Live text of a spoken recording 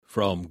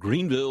From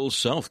Greenville,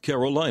 South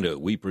Carolina,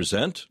 we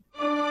present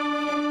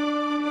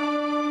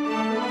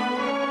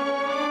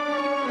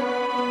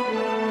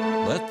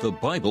Let the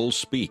Bible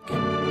Speak.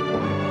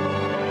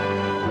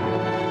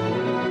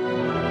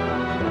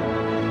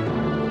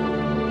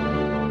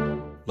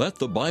 Let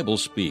the Bible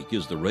Speak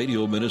is the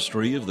radio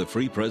ministry of the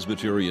Free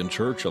Presbyterian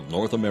Church of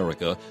North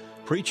America,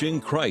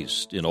 preaching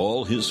Christ in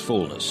all his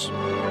fullness.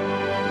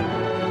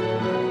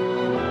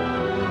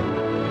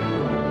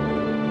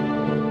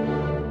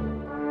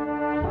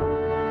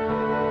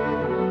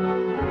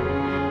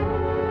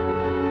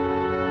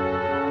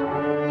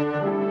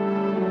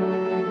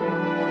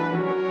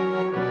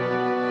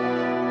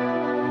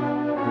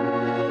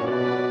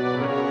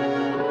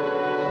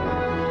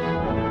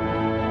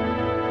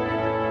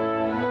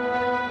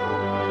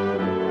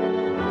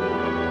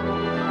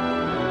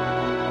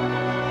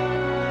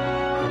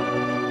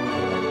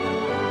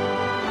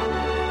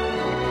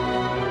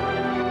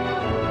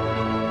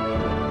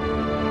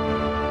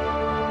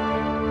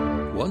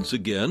 Once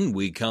again,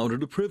 we count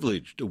it a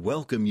privilege to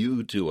welcome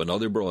you to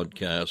another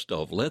broadcast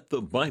of Let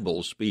the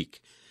Bible Speak.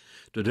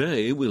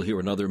 Today, we'll hear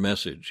another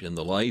message in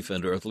the life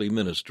and earthly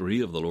ministry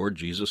of the Lord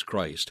Jesus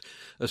Christ,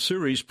 a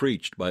series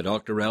preached by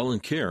Dr.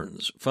 Alan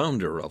Cairns,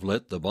 founder of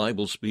Let the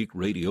Bible Speak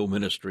Radio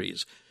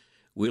Ministries.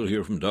 We'll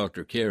hear from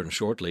Dr. Cairns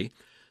shortly.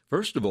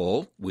 First of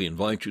all, we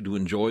invite you to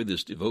enjoy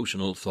this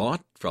devotional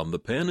thought from the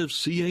pen of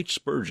C.H.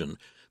 Spurgeon,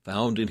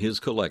 found in his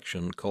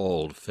collection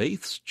called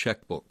Faith's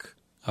Checkbook.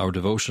 Our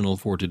devotional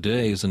for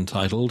today is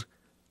entitled,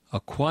 A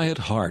Quiet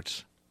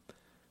Heart.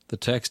 The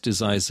text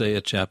is Isaiah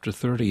chapter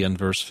 30 and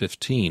verse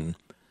 15.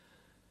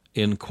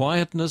 In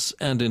quietness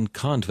and in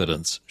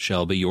confidence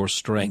shall be your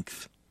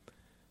strength.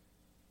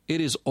 It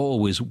is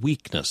always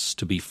weakness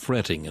to be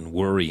fretting and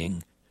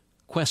worrying,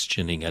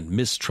 questioning and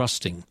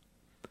mistrusting.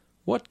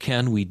 What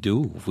can we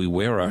do if we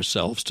wear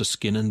ourselves to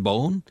skin and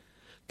bone?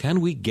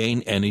 Can we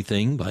gain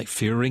anything by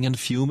fearing and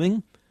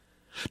fuming?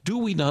 Do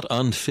we not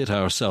unfit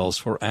ourselves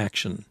for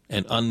action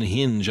and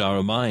unhinge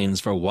our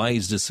minds for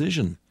wise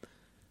decision?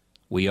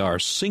 We are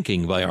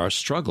sinking by our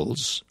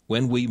struggles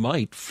when we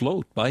might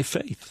float by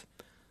faith.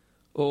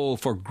 Oh,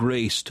 for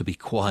grace to be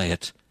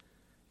quiet!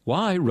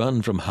 Why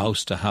run from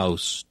house to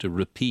house to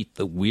repeat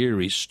the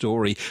weary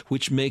story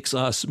which makes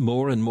us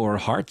more and more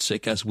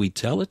heartsick as we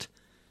tell it?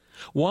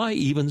 Why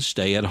even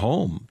stay at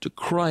home to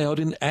cry out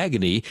in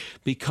agony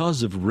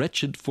because of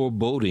wretched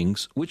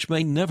forebodings which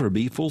may never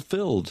be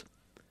fulfilled?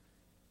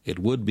 It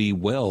would be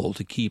well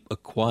to keep a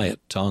quiet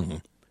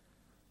tongue,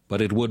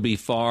 but it would be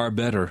far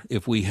better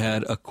if we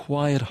had a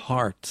quiet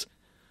heart.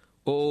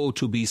 Oh,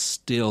 to be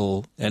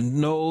still and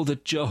know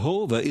that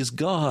Jehovah is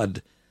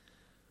God.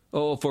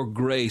 Oh, for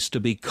grace to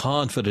be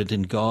confident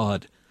in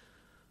God.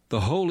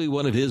 The Holy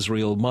One of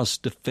Israel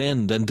must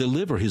defend and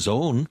deliver his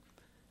own.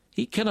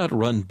 He cannot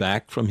run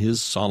back from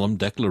his solemn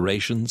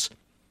declarations.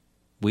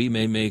 We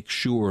may make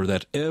sure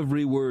that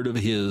every word of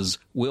his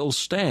will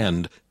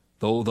stand,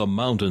 though the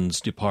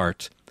mountains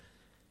depart.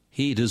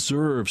 He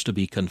deserves to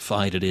be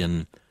confided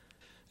in,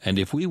 and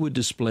if we would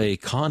display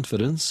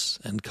confidence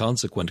and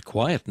consequent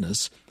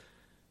quietness,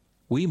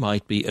 we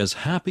might be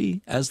as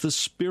happy as the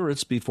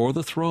spirits before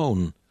the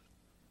throne.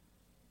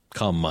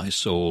 Come, my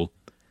soul,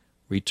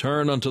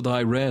 return unto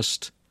thy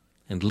rest,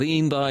 and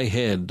lean thy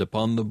head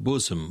upon the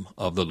bosom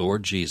of the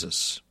Lord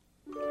Jesus.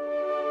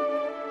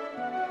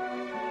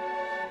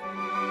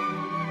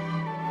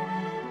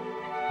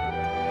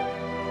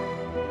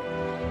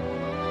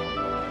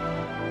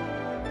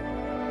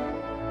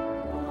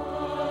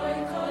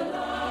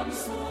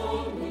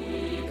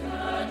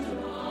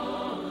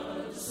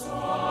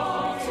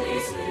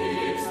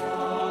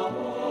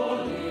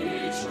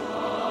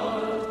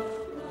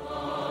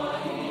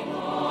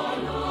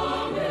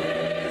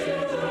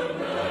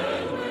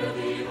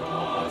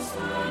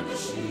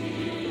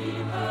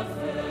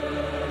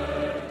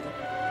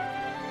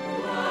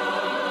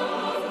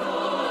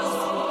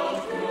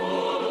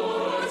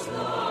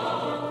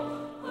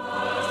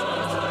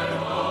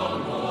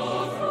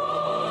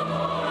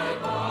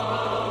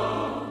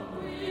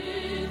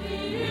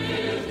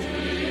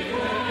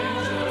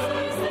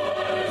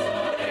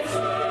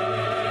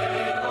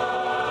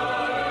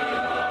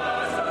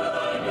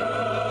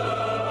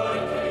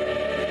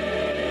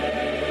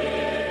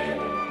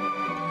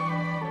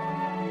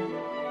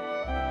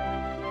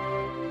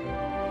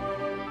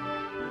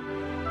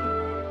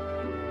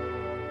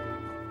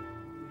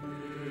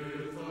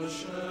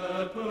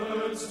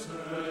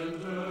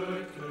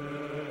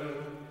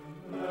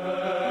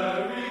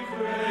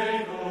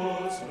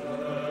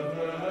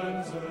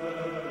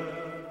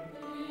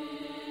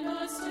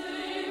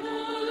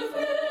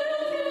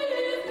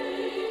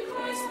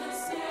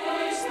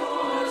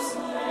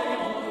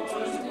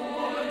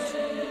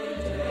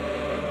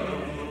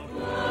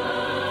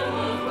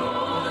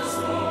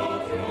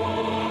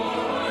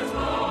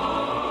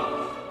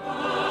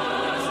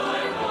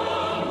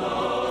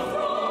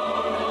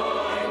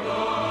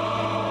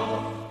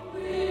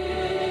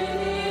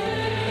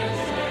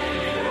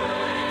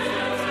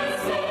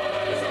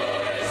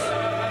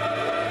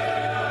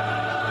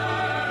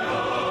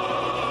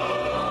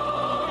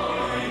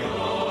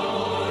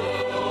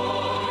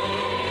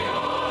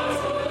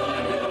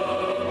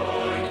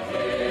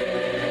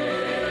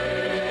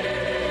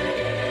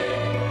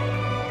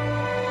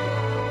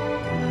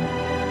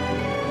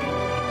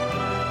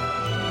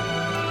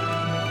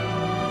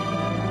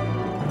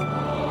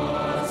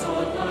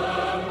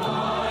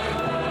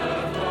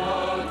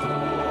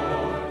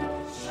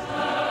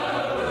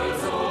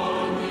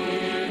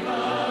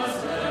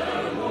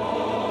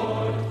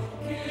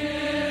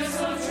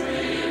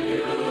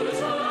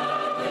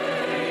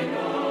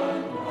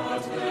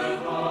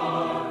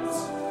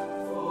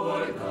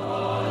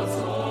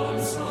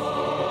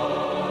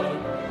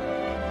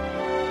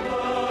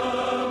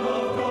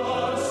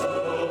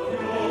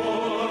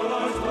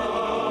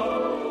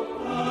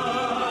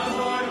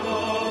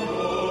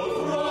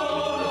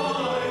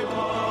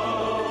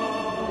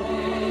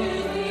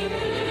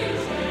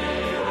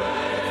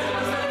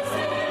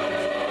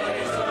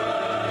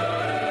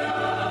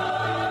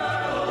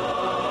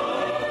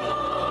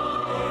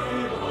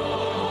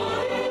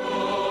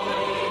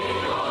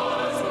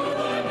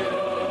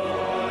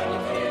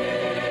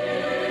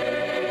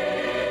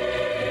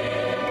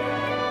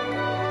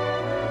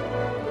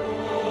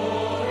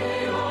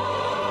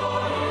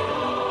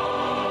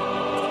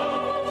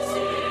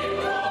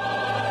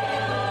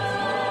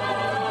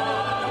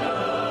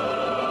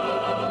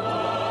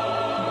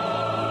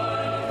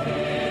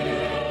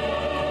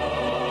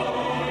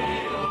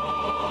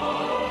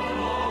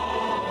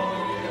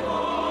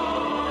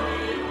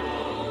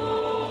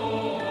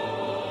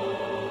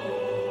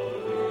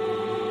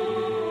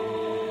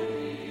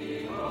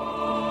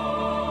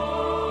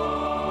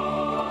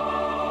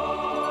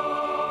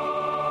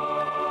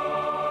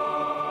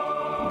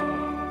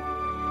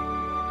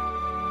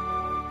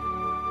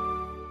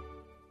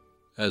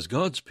 As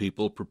God's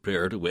people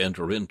prepare to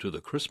enter into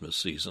the Christmas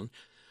season,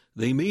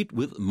 they meet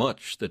with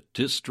much that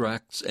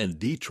distracts and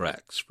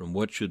detracts from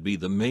what should be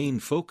the main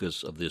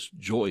focus of this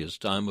joyous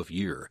time of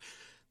year,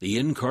 the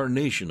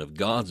incarnation of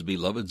God's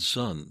beloved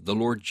Son, the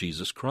Lord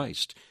Jesus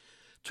Christ.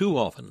 Too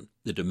often,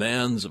 the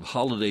demands of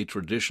holiday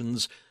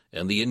traditions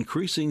and the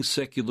increasing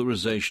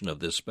secularization of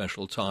this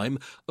special time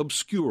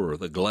obscure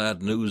the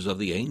glad news of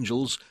the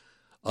angels.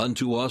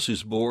 Unto us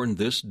is born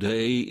this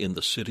day in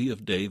the city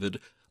of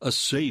David a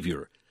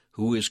Savior,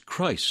 who is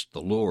Christ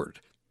the Lord.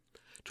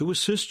 To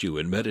assist you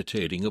in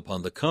meditating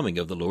upon the coming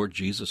of the Lord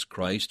Jesus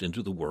Christ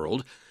into the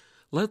world,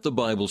 Let the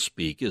Bible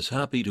Speak is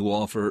happy to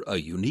offer a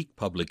unique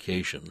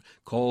publication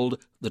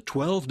called The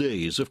 12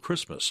 Days of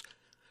Christmas.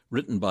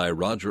 Written by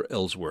Roger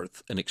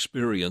Ellsworth, an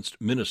experienced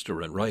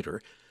minister and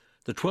writer,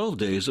 The 12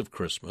 Days of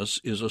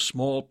Christmas is a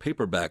small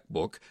paperback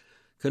book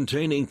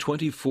containing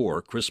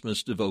 24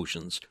 Christmas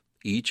devotions,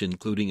 each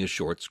including a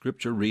short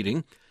scripture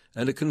reading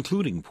and a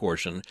concluding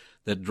portion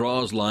that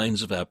draws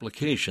lines of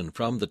application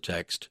from the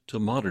text to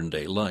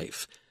modern-day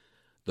life.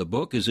 The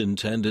book is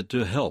intended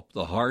to help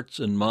the hearts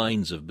and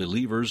minds of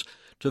believers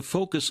to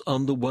focus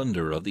on the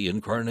wonder of the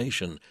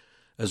Incarnation,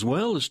 as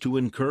well as to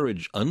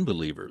encourage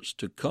unbelievers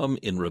to come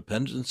in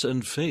repentance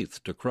and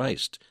faith to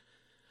Christ.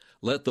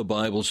 Let the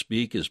Bible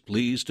Speak is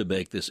pleased to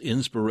make this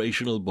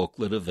inspirational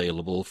booklet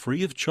available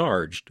free of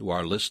charge to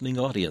our listening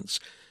audience.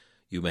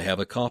 You may have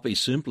a copy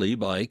simply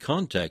by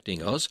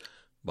contacting us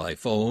by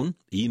phone,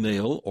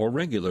 email, or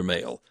regular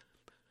mail.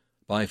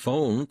 By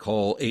phone,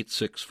 call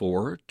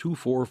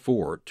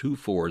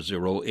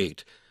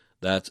 864-244-2408.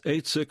 That's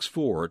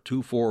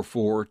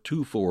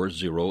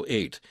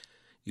 864-244-2408.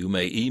 You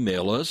may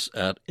email us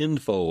at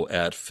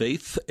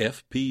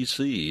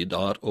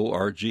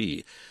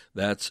info@faithfpc.org.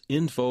 That's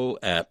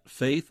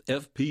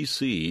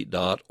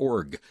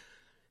info@faithfpc.org.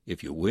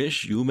 If you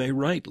wish, you may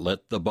write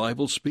Let the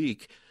Bible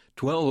Speak,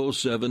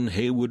 1207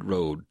 Haywood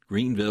Road,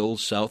 Greenville,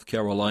 South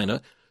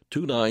Carolina,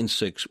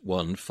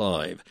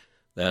 29615.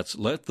 That's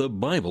Let the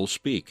Bible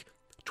Speak,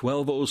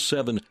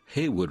 1207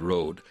 Haywood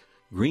Road,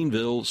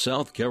 Greenville,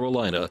 South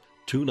Carolina,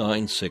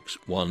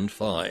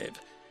 29615.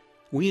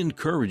 We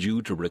encourage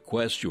you to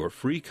request your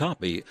free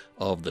copy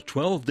of The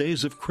 12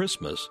 Days of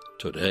Christmas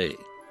today.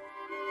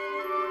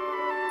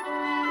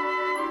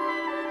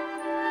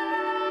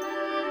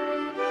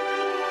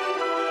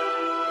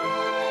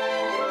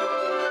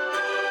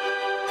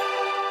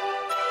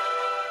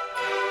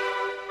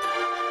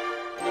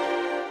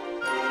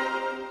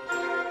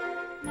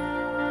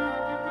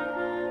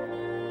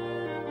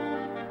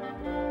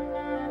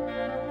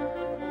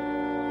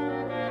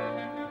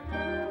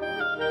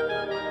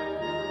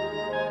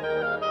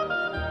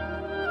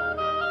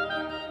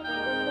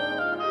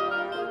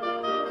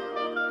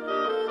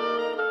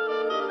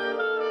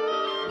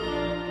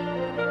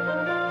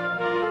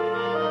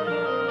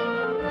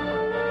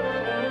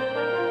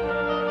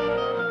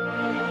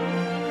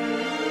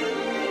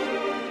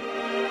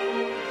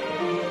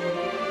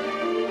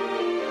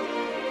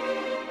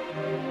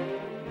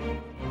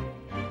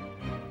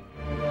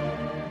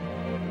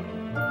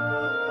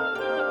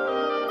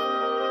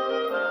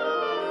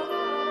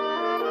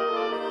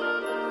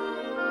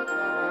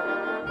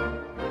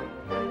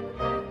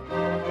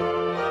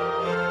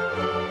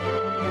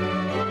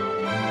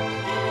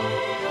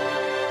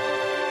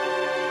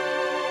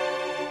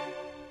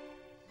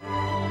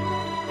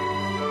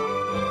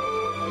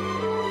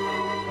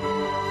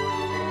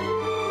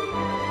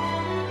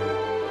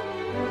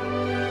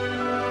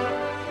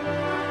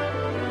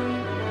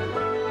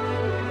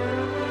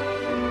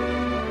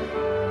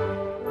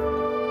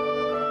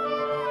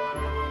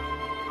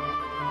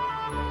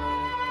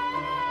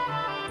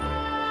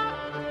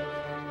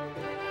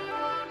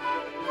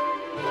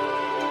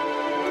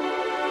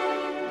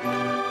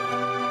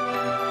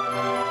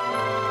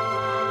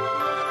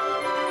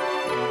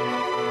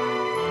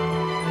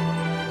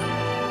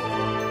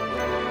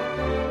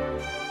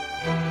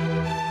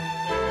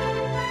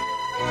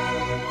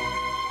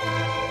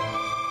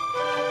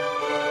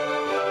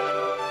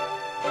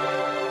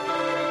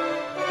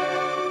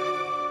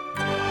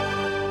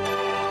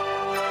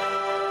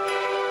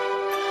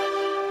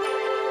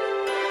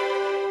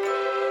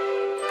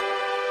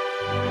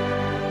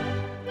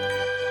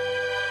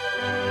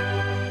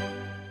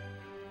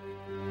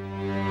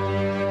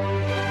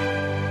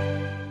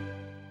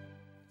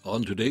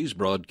 On today's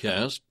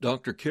broadcast,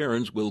 Dr.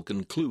 Cairns will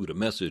conclude a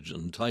message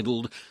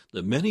entitled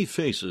The Many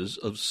Faces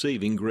of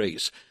Saving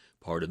Grace,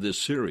 part of this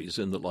series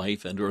in the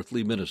life and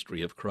earthly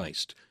ministry of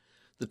Christ.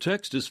 The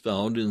text is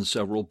found in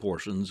several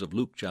portions of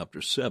Luke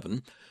chapter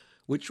 7,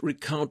 which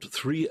recount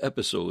 3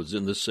 episodes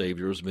in the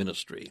Savior's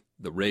ministry: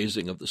 the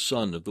raising of the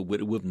son of the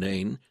widow of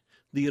Nain,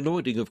 the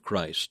anointing of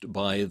Christ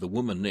by the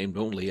woman named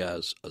only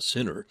as a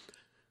sinner,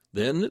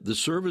 then the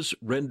service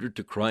rendered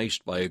to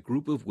Christ by a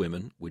group of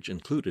women, which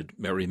included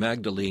Mary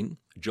Magdalene,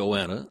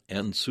 Joanna,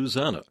 and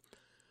Susanna.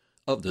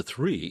 Of the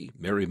 3,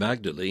 Mary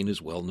Magdalene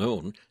is well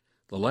known.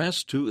 The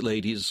last 2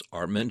 ladies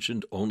are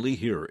mentioned only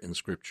here in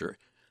Scripture.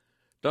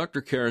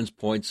 Dr. Cairns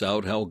points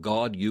out how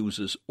God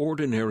uses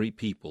ordinary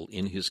people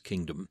in his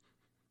kingdom.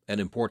 An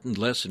important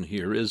lesson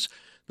here is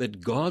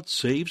that God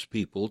saves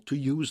people to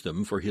use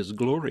them for His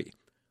glory.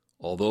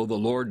 Although the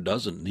Lord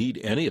doesn't need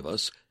any of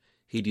us,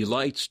 He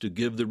delights to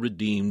give the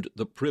redeemed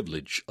the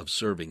privilege of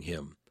serving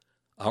Him.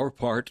 Our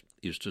part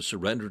is to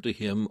surrender to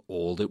Him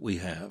all that we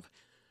have.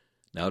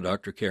 Now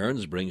Dr.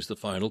 Cairns brings the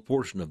final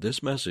portion of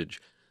this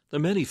message, the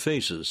many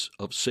faces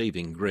of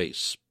saving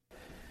grace.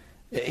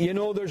 You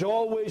know, there's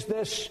always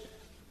this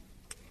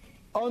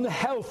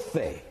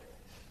unhealthy,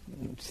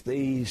 it's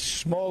the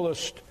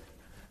smallest,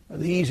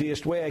 the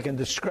easiest way I can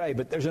describe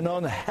it, there's an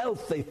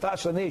unhealthy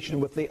fascination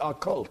with the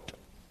occult,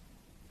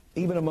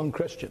 even among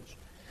Christians.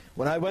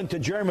 When I went to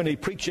Germany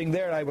preaching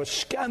there, I was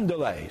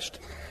scandalized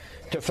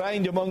to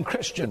find among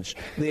Christians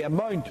the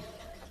amount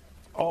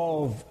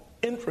of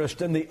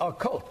interest in the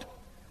occult.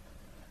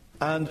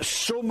 And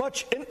so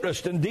much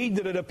interest, indeed,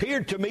 that it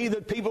appeared to me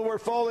that people were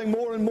falling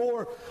more and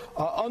more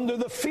under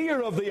the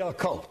fear of the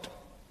occult.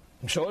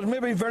 So it's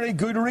maybe a very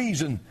good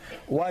reason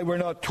why we're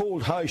not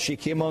told how she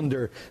came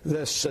under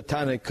this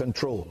satanic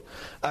control.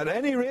 At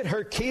any rate,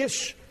 her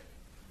case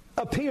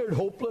appeared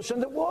hopeless,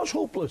 and it was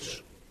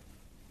hopeless.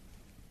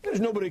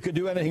 There's nobody could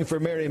do anything for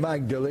Mary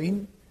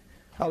Magdalene.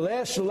 A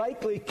less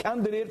likely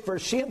candidate for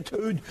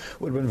sainthood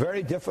would have been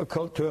very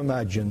difficult to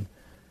imagine.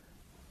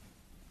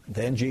 And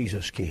then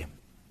Jesus came.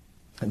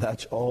 And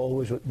that's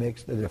always what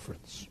makes the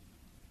difference.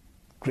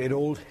 Great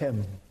old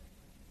hymn.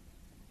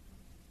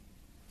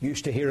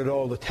 Used to hear it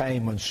all the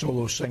time when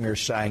solo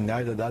singers sang.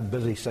 Now they're that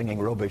busy singing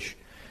rubbish,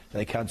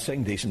 they can't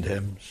sing decent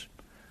hymns.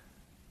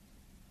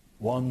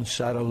 One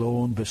sat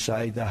alone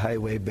beside the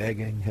highway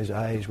begging. His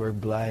eyes were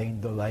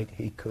blind, the light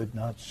he could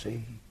not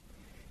see.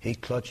 He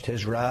clutched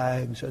his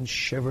rags and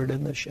shivered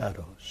in the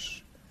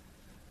shadows.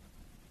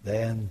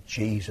 Then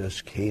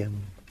Jesus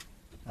came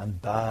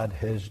and bade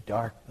his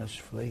darkness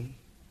flee.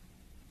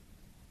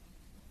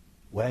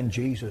 When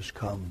Jesus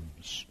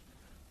comes,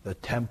 the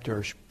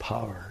tempter's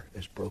power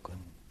is broken.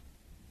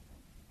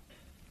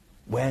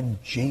 When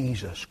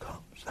Jesus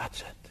comes,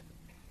 that's it.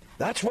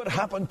 That's what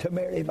happened to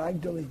Mary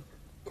Magdalene.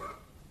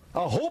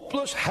 A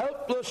hopeless,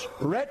 helpless,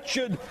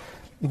 wretched,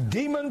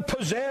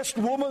 demon-possessed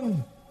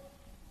woman.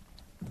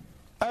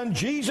 And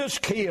Jesus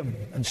came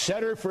and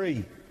set her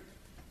free.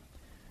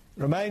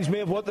 Reminds me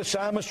of what the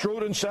psalmist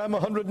wrote in Psalm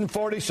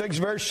 146,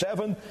 verse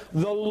 7.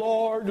 The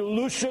Lord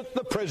looseth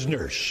the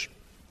prisoners.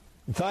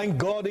 Thank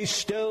God He's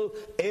still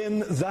in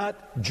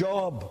that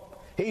job.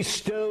 He's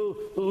still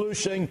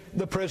loosing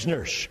the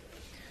prisoners.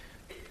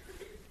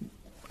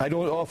 I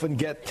don't often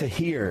get to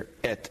hear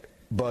it,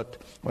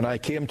 but when I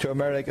came to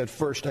America at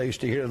first, I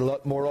used to hear it a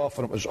lot more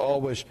often. It was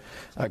always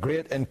a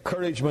great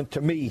encouragement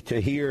to me to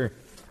hear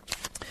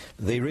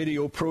the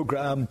radio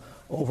program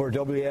over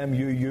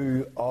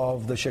WMUU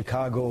of the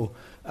Chicago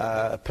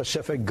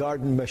Pacific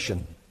Garden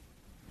Mission.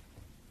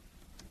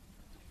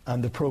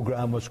 And the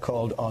program was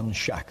called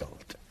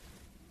Unshackled.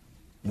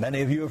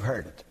 Many of you have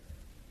heard it.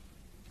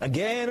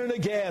 Again and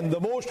again, the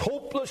most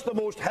hopeless, the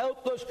most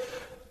helpless,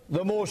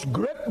 the most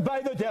gripped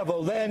by the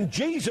devil. Then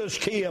Jesus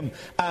came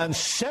and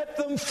set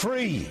them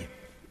free.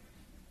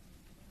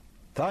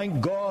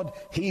 Thank God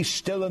He's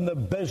still in the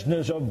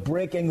business of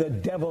breaking the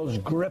devil's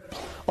grip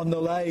on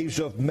the lives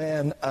of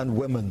men and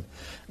women.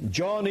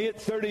 John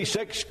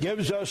 8:36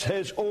 gives us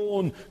His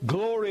own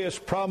glorious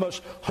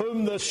promise.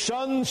 Whom the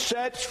Son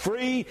sets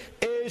free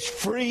is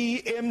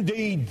free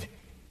indeed.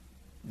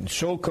 And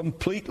so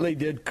completely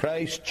did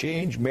Christ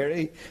change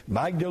Mary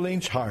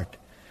Magdalene's heart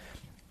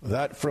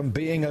that from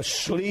being a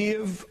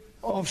slave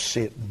of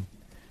Satan,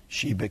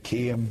 she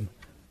became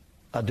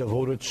a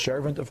devoted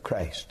servant of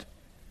Christ.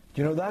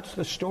 Do you know, that's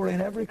the story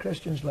in every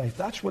Christian's life.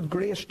 That's what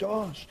grace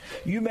does.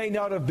 You may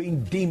not have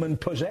been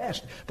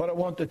demon-possessed, but I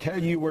want to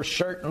tell you we're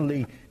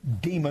certainly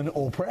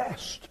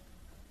demon-oppressed.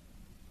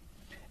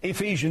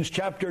 Ephesians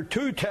chapter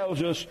 2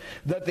 tells us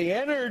that the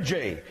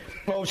energy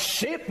of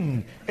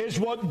Satan is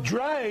what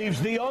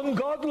drives the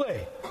ungodly.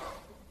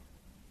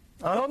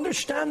 I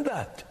understand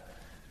that.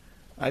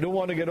 I don't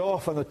want to get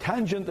off on a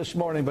tangent this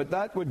morning, but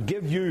that would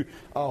give you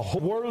a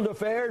whole world of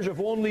affairs if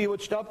only you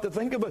would stop to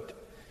think of it.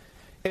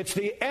 It's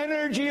the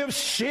energy of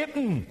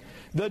Satan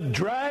that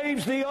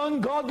drives the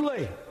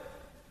ungodly.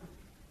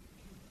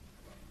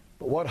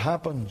 But what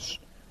happens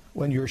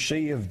when you're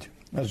saved?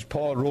 As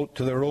Paul wrote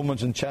to the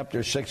Romans in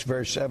chapter 6,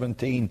 verse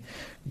 17,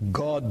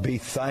 God be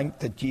thanked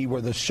that ye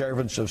were the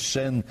servants of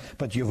sin,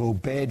 but you've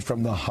obeyed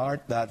from the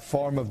heart that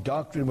form of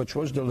doctrine which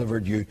was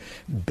delivered you.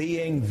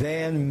 Being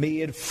then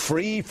made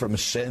free from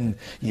sin,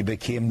 ye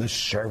became the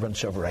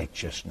servants of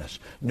righteousness.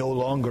 No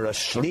longer a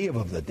slave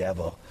of the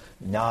devil,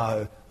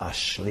 now a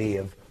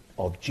slave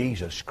of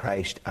Jesus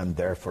Christ, and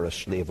therefore a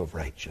slave of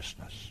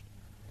righteousness.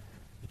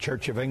 The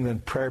Church of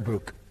England prayer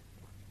book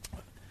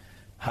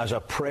has a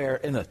prayer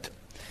in it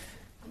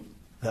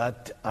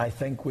that I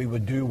think we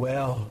would do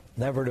well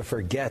never to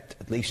forget,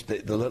 at least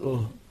the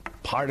little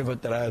part of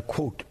it that I'll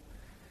quote.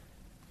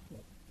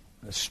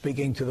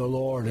 Speaking to the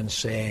Lord and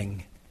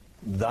saying,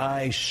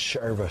 Thy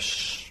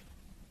service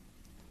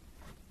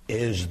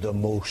is the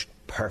most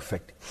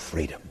perfect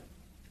freedom.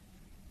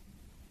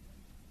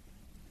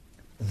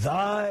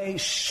 Thy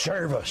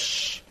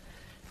service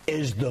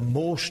is the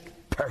most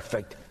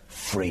perfect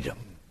freedom.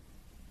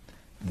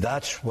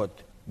 That's what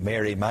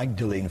Mary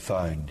Magdalene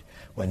found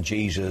when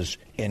Jesus,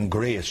 in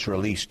grace,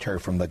 released her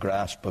from the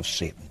grasp of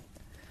Satan.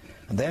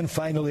 And then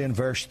finally in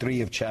verse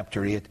 3 of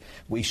chapter 8,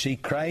 we see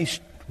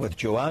Christ with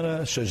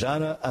Joanna,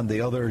 Susanna, and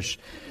the others.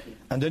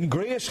 And in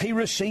grace he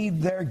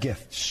received their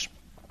gifts.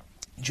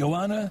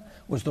 Joanna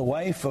was the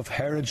wife of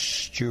Herod's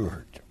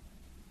steward.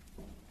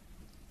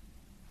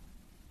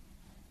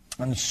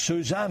 And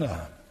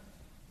Susanna,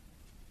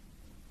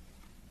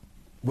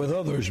 with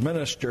others,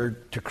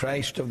 ministered to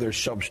Christ of their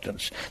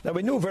substance. Now,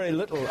 we know very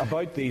little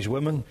about these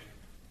women.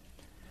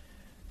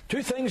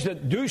 Two things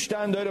that do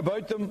stand out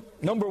about them.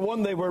 Number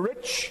one, they were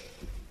rich.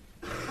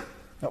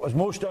 That was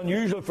most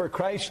unusual for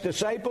Christ's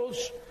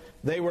disciples.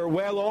 They were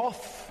well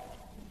off.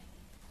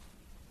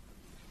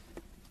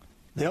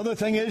 The other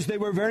thing is they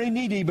were very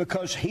needy,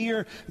 because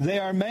here they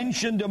are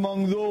mentioned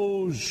among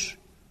those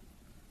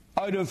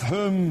out of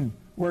whom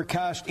were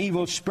cast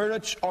evil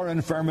spirits or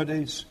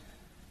infirmities,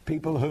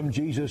 people whom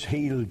Jesus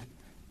healed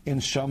in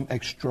some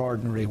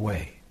extraordinary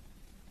way.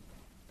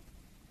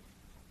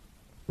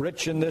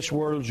 Rich in this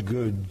world's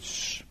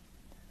goods,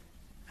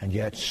 and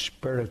yet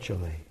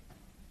spiritually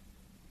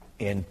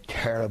in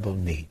terrible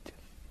need.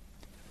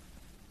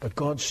 But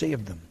God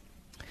saved them.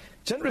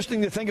 It's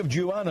interesting to think of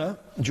Joanna.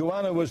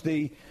 Joanna was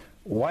the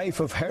wife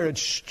of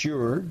Herod's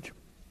steward.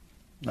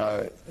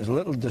 Now, there's a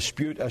little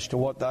dispute as to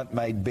what that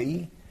might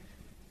be.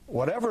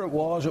 Whatever it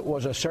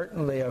was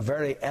certainly a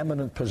very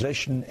eminent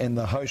position in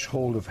the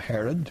household of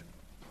Herod.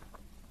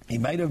 He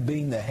might have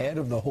been the head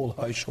of the whole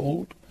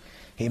household.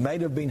 He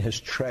might have been his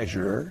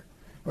treasurer,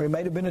 or he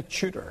might have been a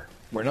tutor.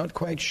 We're not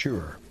quite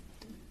sure.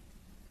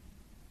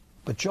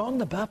 But John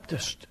the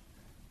Baptist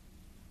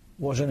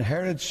was in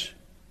Herod's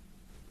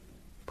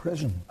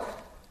prison,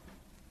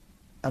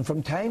 and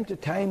from time to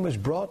time was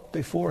brought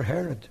before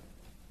Herod.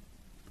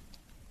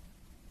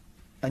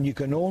 And you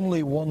can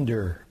only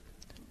wonder,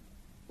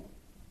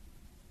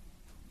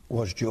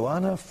 was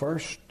Joanna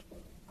first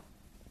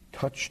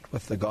touched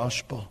with the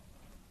gospel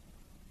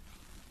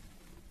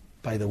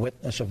by the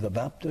witness of the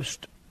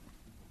Baptist?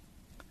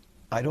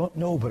 I don't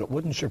know, but it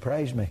wouldn't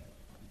surprise me.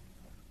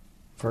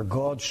 For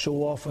God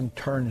so often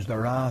turns the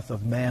wrath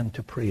of men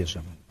to praise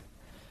him.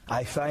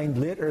 I find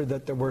later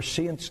that there were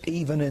saints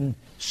even in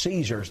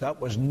Caesar's, that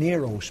was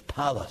Nero's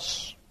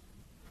palace.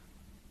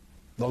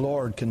 The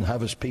Lord can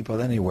have his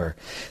people anywhere.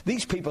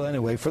 These people,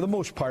 anyway, for the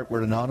most part,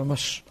 were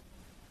anonymous.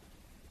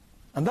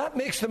 And that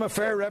makes them a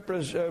fair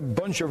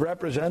bunch of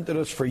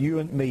representatives for you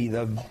and me,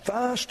 the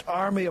vast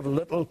army of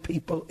little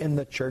people in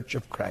the Church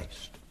of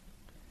Christ.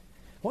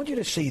 I want you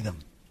to see them.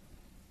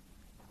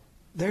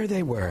 There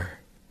they were.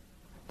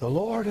 The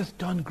Lord hath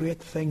done great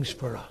things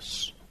for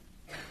us.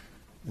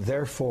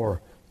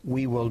 Therefore,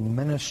 we will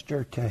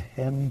minister to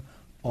him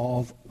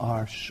of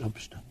our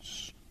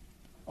substance.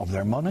 Of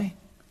their money?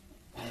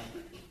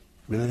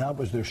 Really, that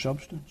was their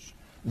substance.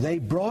 They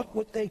brought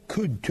what they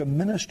could to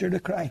minister to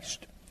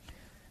Christ.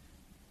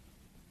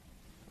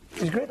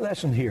 There's a great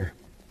lesson here.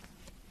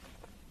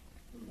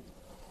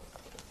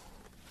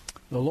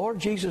 The Lord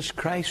Jesus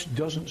Christ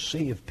doesn't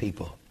save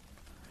people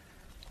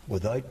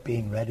without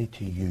being ready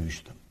to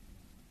use them.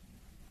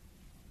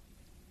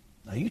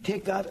 Now you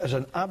take that as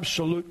an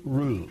absolute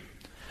rule.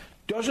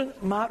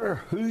 Doesn't matter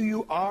who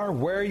you are,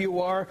 where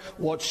you are,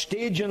 what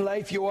stage in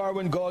life you are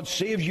when God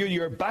saves you,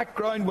 your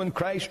background when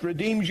Christ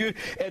redeems you.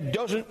 It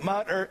doesn't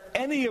matter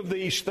any of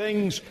these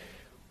things.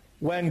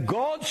 When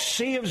God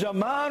saves a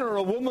man or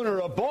a woman or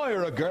a boy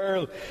or a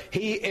girl,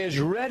 he is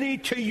ready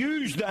to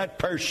use that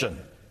person.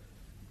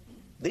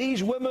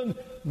 These women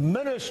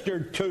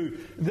ministered to.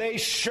 They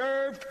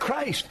served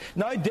Christ.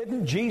 Now,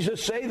 didn't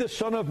Jesus say the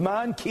Son of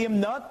Man came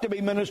not to be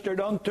ministered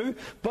unto,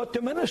 but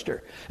to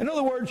minister? In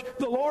other words,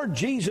 the Lord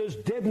Jesus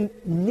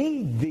didn't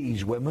need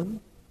these women,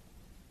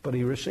 but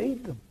he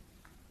received them.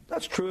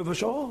 That's true of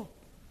us all.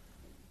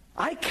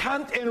 I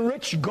can't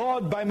enrich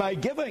God by my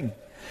giving.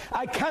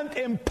 I can't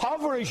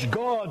impoverish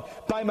God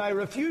by my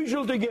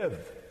refusal to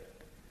give.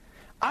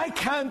 I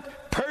can't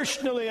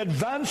personally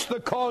advance the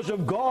cause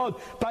of God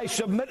by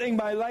submitting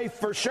my life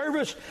for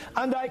service,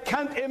 and I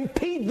can't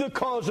impede the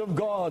cause of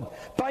God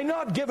by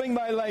not giving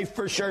my life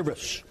for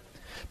service.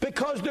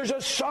 Because there's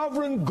a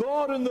sovereign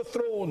God on the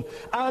throne,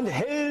 and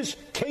his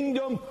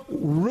kingdom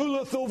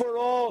ruleth over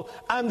all,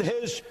 and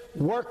his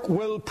work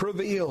will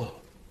prevail.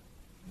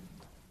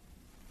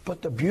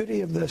 But the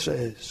beauty of this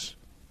is,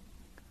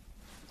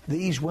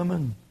 these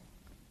women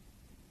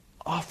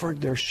offered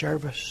their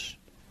service,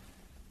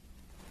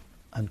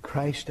 and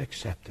Christ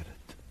accepted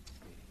it.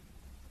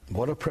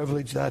 What a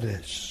privilege that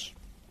is.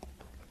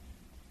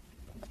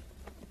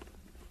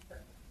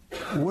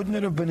 Wouldn't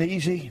it have been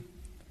easy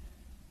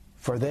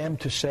for them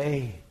to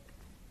say,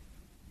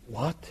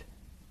 what?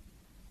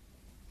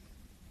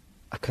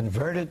 A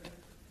converted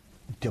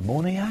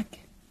demoniac?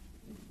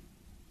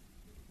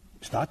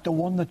 Is that the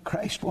one that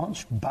Christ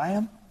wants by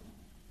him?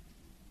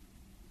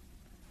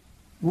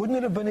 Wouldn't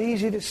it have been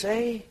easy to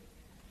say,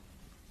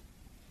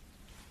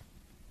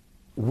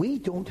 we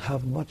don't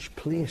have much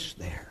place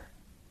there.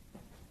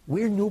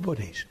 We're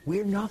nobodies.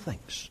 We're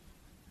nothings.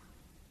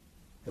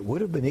 It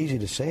would have been easy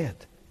to say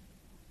it,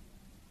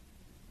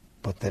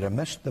 but they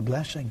missed the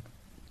blessing,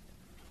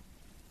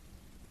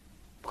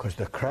 because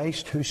the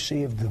Christ who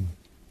saved them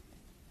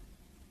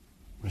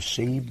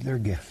received their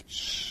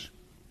gifts.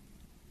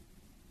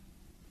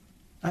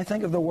 I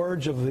think of the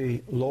words of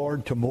the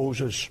Lord to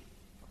Moses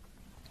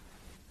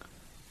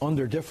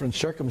under different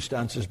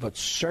circumstances, but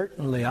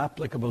certainly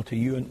applicable to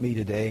you and me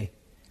today.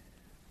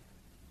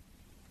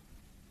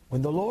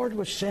 When the Lord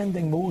was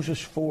sending Moses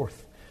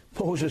forth,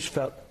 Moses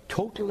felt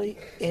totally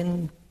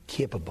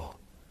incapable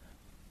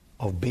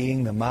of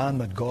being the man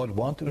that God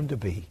wanted him to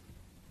be.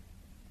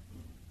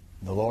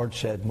 The Lord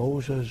said,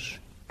 Moses,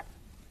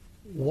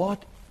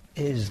 what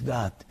is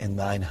that in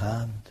thine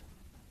hand?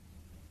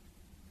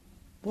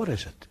 What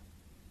is it?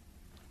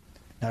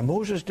 Now,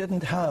 Moses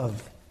didn't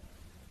have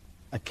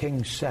a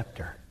king's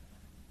scepter.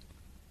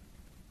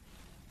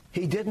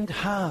 He didn't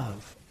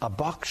have a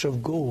box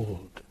of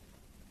gold.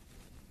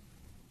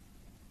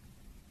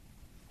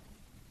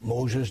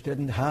 Moses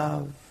didn't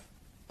have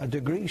a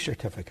degree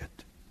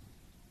certificate.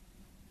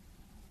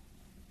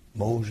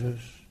 Moses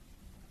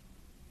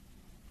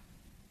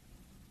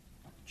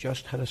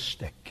just had a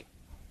stick.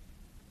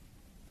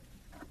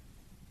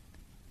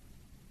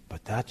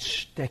 But that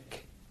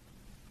stick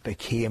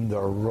became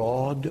the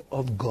rod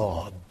of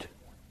God,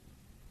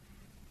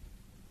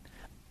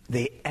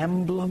 the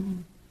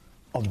emblem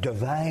of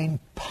divine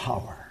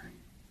power,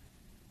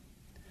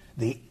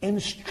 the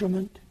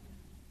instrument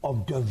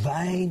of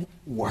divine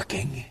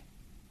working.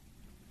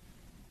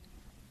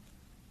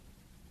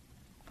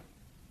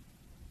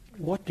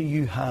 What do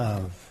you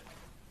have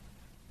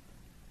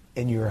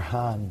in your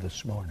hand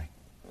this morning?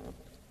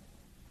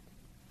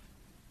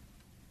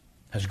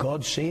 Has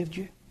God saved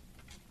you?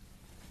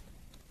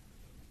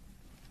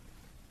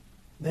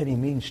 Then he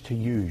means to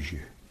use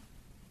you.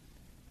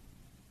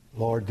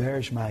 Lord,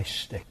 there's my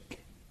stick.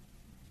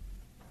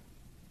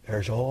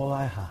 There's all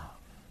I have.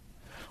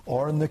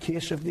 Or in the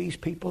case of these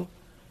people,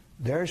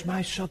 there's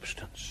my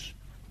substance.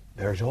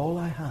 There's all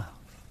I have.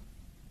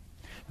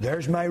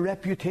 There's my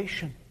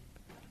reputation.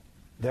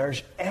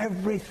 There's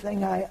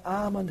everything I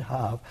am and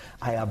have.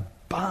 I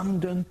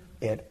abandon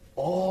it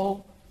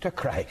all to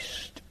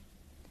Christ.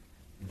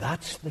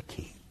 That's the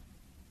key.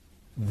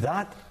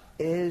 That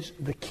is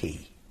the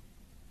key.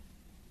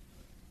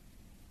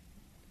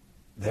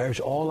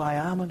 There's all I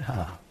am and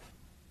have.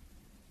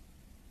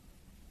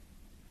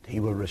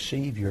 He will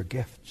receive your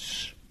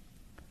gifts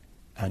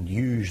and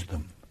use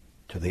them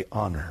to the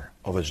honor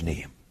of his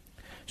name.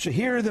 So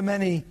here are the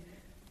many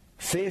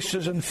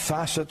faces and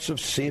facets of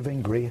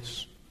saving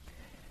grace.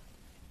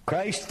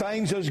 Christ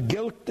finds us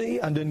guilty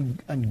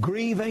and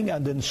grieving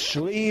and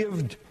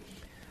enslaved,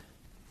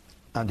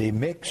 and he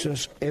makes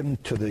us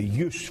into the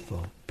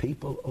useful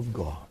people of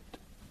God.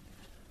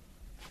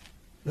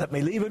 Let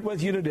me leave it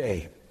with you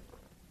today.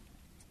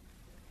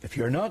 If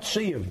you're not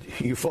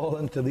saved, you fall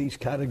into these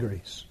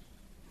categories: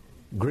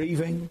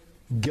 grieving,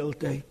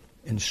 guilty,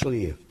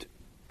 enslaved.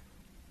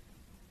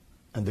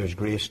 And there's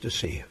grace to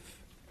save.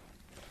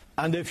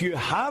 And if you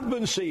have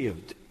been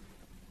saved,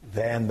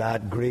 then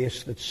that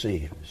grace that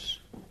saves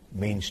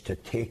means to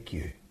take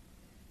you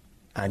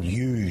and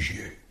use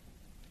you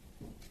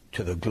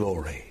to the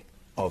glory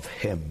of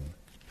him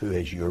who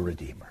is your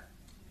Redeemer.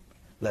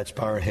 Let's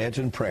bow our heads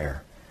in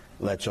prayer.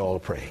 Let's all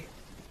pray.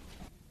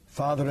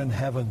 Father in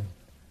heaven,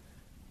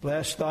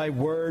 bless thy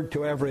word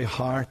to every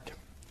heart.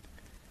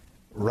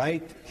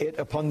 Write it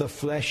upon the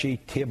fleshy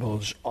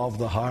tables of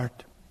the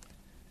heart.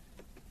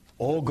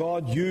 O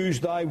God, use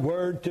thy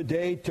word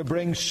today to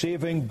bring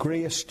saving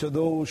grace to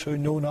those who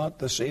know not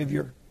the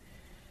Savior.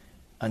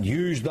 And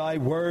use thy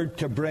word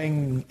to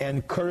bring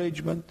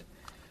encouragement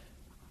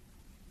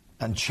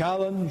and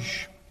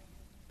challenge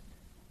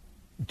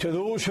to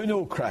those who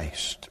know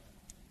Christ.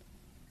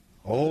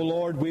 O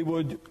Lord, we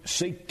would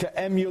seek to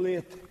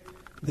emulate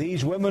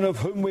these women of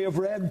whom we have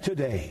read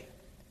today,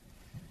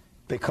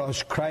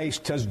 because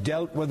Christ has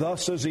dealt with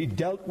us as he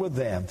dealt with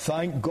them.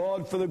 Thank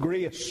God for the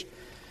grace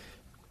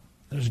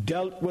that has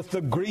dealt with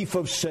the grief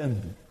of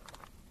sin,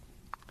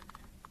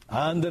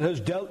 and that has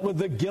dealt with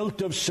the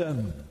guilt of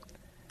sin,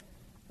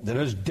 that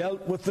has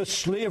dealt with the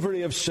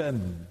slavery of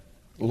sin.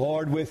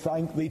 Lord, we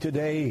thank thee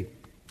today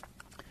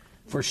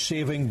for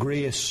saving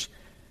grace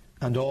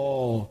and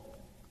all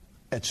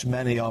its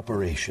many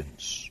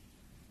operations.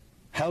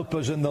 Help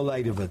us in the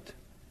light of it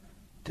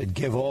to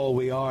give all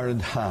we are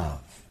and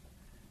have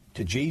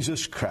to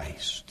Jesus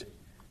Christ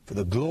for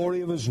the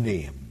glory of his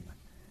name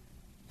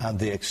and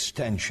the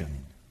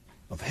extension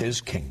of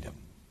his kingdom.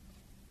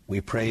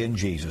 We pray in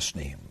Jesus'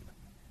 name.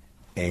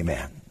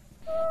 Amen.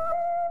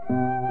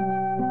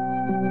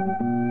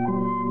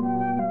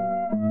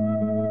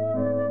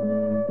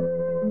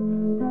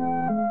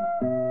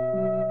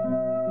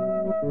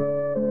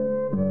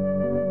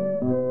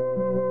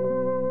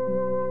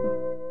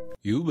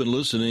 You've been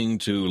listening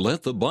to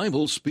Let the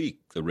Bible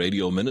Speak, the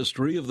radio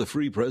ministry of the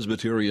Free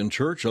Presbyterian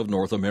Church of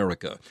North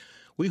America.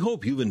 We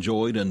hope you've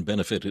enjoyed and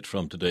benefited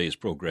from today's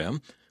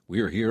program.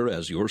 We're here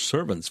as your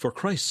servants for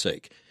Christ's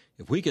sake.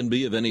 If we can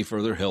be of any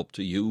further help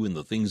to you in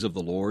the things of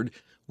the Lord,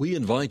 we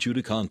invite you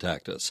to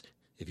contact us.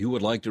 If you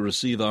would like to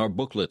receive our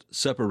booklet,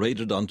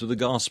 Separated unto the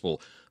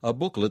Gospel, a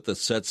booklet that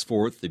sets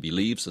forth the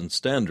beliefs and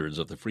standards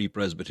of the Free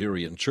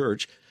Presbyterian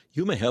Church,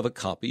 you may have a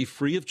copy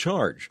free of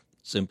charge,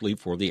 simply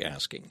for the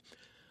asking.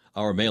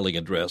 Our mailing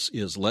address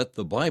is Let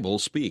the Bible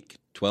Speak,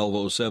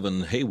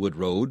 1207 Haywood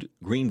Road,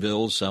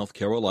 Greenville, South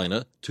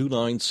Carolina,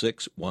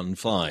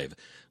 29615.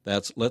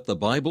 That's Let the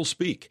Bible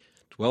Speak,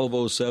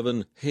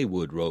 1207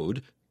 Haywood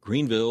Road,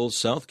 Greenville,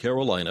 South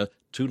Carolina,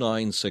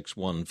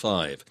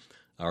 29615.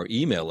 Our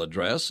email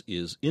address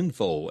is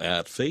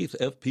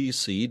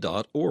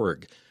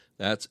info@faithfpc.org.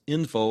 That's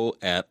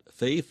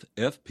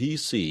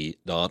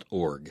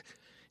info@faithfpc.org.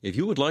 If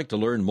you would like to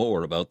learn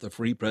more about the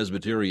Free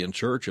Presbyterian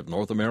Church of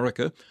North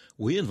America,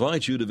 we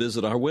invite you to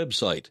visit our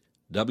website,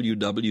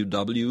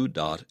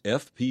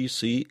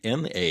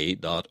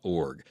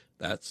 www.fpcna.org.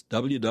 That's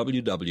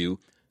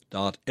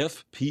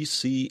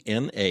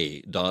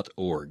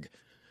www.fpcna.org.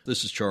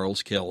 This is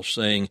Charles Kelsch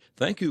saying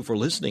thank you for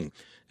listening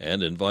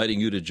and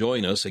inviting you to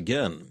join us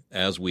again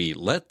as we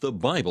Let the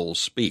Bible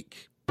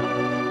Speak.